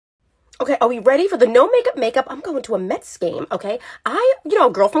Okay, are we ready for the no makeup? I'm going to a Mets game, okay?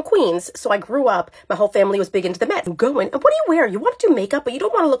 Girl from Queens, so I grew up, my whole family was big into the Mets. I'm going, and what do you wear? You want to do makeup, but you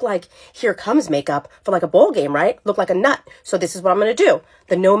don't want to look like Here Comes makeup for like a ball game, right? Look like a nut. So this is what I'm going to do.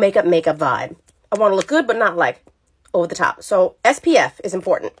 The no makeup vibe. I want to look good, but not like over the top. So SPF is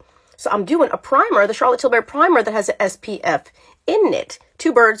important. So I'm doing a primer, the Charlotte Tilbury primer that has an SPF in it.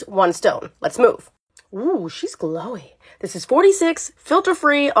 2 birds, 1 stone. Let's move. Ooh, she's glowy. This is 46,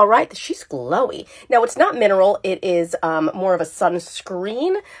 filter-free. All right, she's glowy. Now, it's not mineral. It is more of a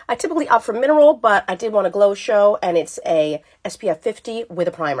sunscreen. I typically opt for mineral, but I did want a glow show, and it's a SPF 50 with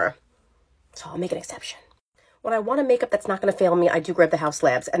a primer. So I'll make an exception. When I want a makeup that's not going to fail me, I do grab the Haus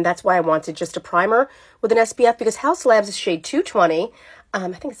Labs, and that's why I wanted just a primer with an SPF, because Haus Labs is shade 220. I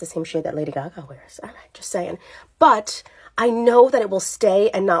think it's the same shade that Lady Gaga wears. All right, just saying. But I know that it will stay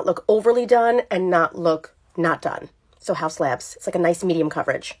and not look overly done and not look not done. So Haus Labs, it's like a nice medium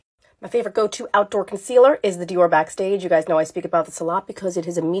coverage. My favorite go-to outdoor concealer is the Dior Backstage. You guys know I speak about this a lot because it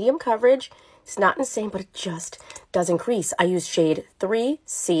is a medium coverage. It's not insane, but it just does increase. I use shade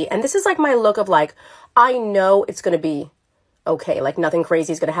 3C, and this is like my look of like, I know it's going to be okay. Like nothing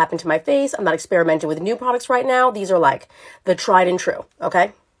crazy is going to happen to my face. I'm not experimenting with new products right now. These are like the tried and true,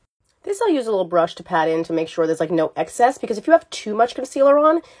 okay? This I'll use a little brush to pat in to make sure there's like no excess, because if you have too much concealer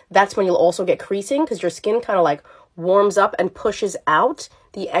on, that's when you'll also get creasing because your skin kind of like warms up and pushes out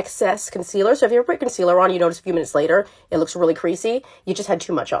the excess concealer. So if you put concealer on, you notice a few minutes later, it looks really creasy. You just had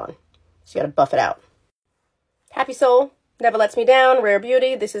too much on. So you got to buff it out. Happy Soul, never lets me down. Rare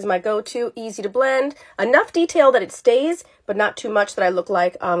Beauty, this is my go-to, easy to blend. Enough detail that it stays, but not too much that I look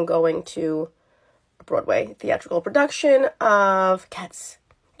like I'm going to a Broadway theatrical production of Cats.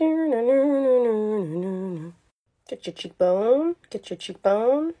 Get your cheekbone. Get your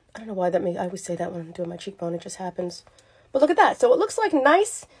cheekbone. I don't know why that I always say that when I'm doing my cheekbone. It just happens. But look at that. So it looks like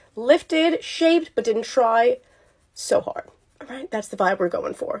nice, lifted, shaped, but didn't try so hard. All right, that's the vibe we're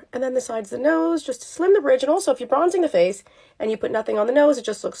going for. And then the sides of the nose, just to slim the bridge. And also, if you're bronzing the face and you put nothing on the nose, it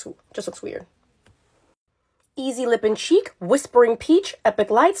just looks weird. Easy Lip and Cheek, Whispering Peach,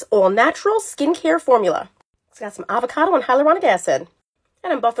 Epiclight, all natural skincare formula. It's got some avocado and hyaluronic acid.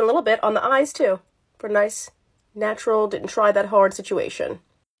 And I'm buffing a little bit on the eyes too for nice, natural, didn't try that hard situation.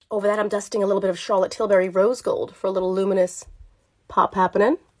 Over that, I'm dusting a little bit of Charlotte Tilbury Rose Gold for a little luminous pop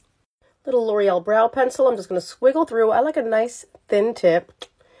happening. Little L'Oreal brow pencil. I'm just going to squiggle through. I like a nice thin tip.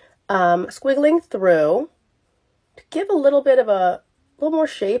 Squiggling through to give a little bit of a little more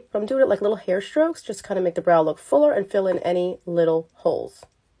shape. I'm doing it like little hair strokes, just kind of make the brow look fuller and fill in any little holes.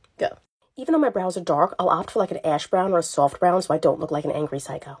 Go. Even though my brows are dark, I'll opt for like an ash brown or a soft brown so I don't look like an angry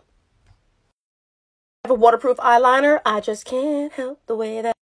psycho. I have a waterproof eyeliner. I just can't help the way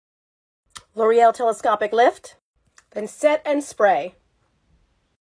that. L'Oreal Telescopic Lift. Then set and spray.